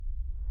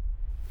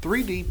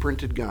3D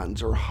printed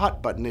guns are a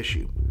hot button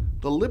issue.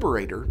 The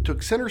Liberator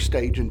took center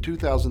stage in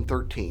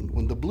 2013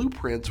 when the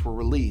blueprints were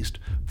released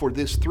for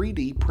this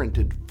 3D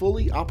printed,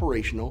 fully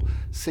operational,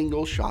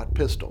 single-shot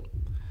pistol.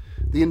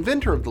 The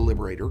inventor of the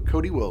Liberator,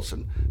 Cody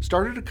Wilson,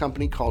 started a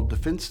company called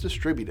Defense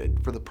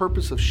Distributed for the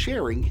purpose of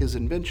sharing his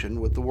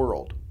invention with the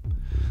world.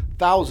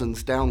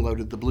 Thousands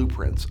downloaded the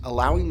blueprints,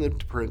 allowing them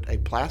to print a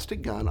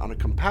plastic gun on a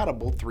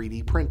compatible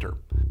 3D printer.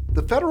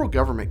 The federal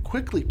government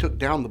quickly took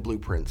down the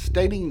blueprints,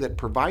 stating that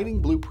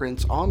providing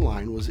blueprints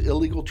online was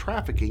illegal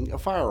trafficking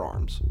of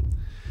firearms.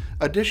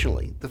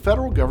 Additionally, the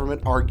federal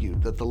government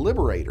argued that the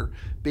Liberator,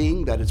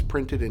 being that it's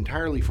printed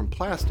entirely from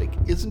plastic,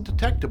 isn't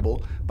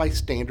detectable by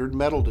standard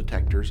metal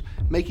detectors,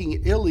 making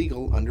it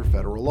illegal under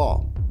federal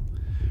law.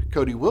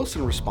 Cody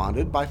Wilson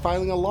responded by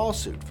filing a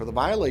lawsuit for the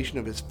violation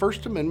of his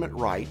First Amendment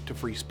right to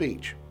free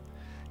speech.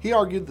 He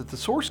argued that the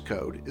source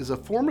code is a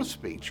form of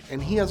speech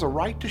and he has a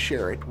right to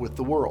share it with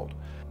the world.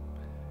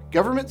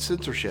 Government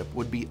censorship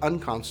would be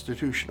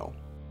unconstitutional,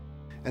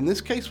 and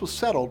this case was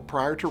settled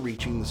prior to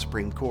reaching the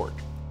Supreme Court.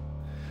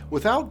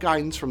 Without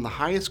guidance from the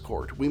highest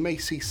court, we may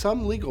see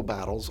some legal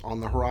battles on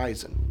the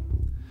horizon.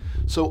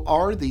 So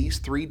are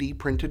these 3D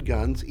printed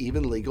guns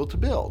even legal to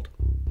build?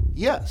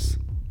 Yes.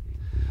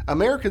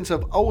 Americans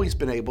have always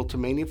been able to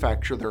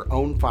manufacture their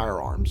own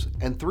firearms,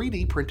 and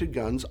 3D printed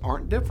guns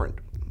aren't different.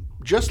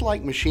 Just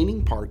like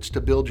machining parts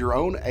to build your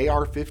own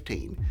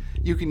AR-15,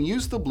 you can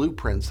use the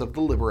blueprints of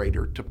the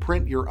Liberator to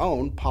print your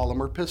own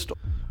polymer pistol.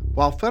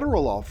 While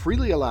federal law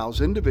freely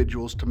allows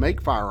individuals to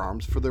make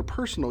firearms for their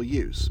personal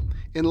use,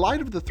 in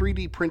light of the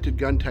 3D printed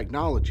gun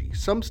technology,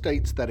 some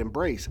states that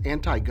embrace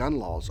anti-gun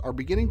laws are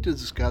beginning to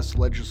discuss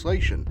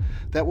legislation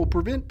that will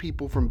prevent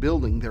people from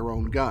building their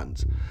own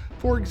guns.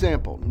 For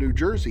example, New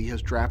Jersey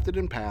has drafted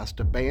and passed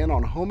a ban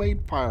on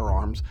homemade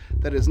firearms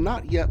that is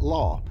not yet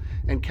law,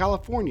 and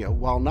California,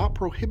 while not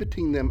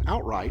prohibiting them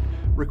outright,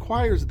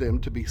 requires them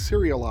to be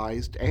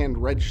serialized and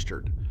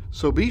registered.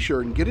 So be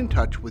sure and get in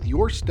touch with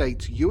your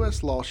state's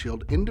U.S. Law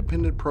Shield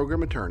Independent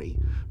Program Attorney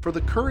for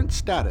the current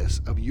status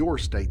of your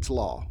state's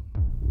law.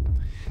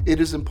 It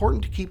is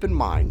important to keep in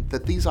mind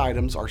that these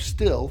items are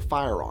still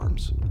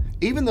firearms.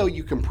 Even though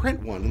you can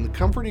print one in the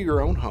comfort of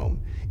your own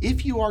home,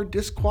 if you are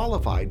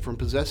disqualified from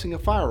possessing a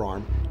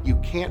firearm, you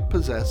can't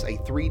possess a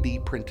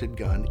 3D printed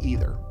gun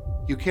either.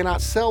 You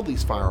cannot sell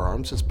these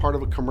firearms as part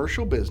of a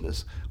commercial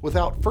business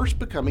without first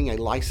becoming a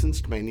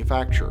licensed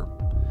manufacturer.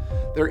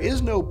 There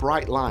is no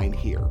bright line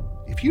here.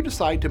 If you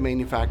decide to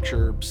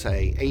manufacture,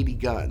 say, 80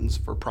 guns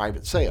for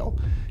private sale,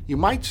 you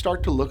might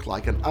start to look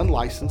like an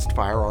unlicensed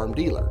firearm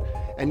dealer,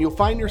 and you'll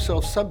find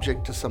yourself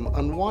subject to some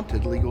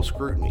unwanted legal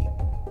scrutiny.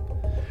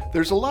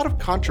 There's a lot of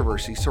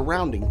controversy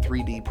surrounding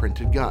 3D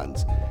printed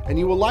guns, and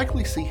you will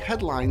likely see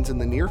headlines in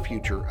the near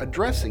future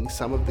addressing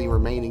some of the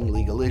remaining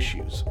legal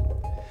issues.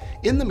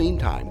 In the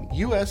meantime,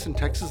 U.S. and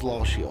Texas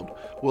Law Shield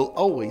will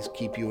always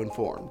keep you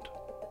informed.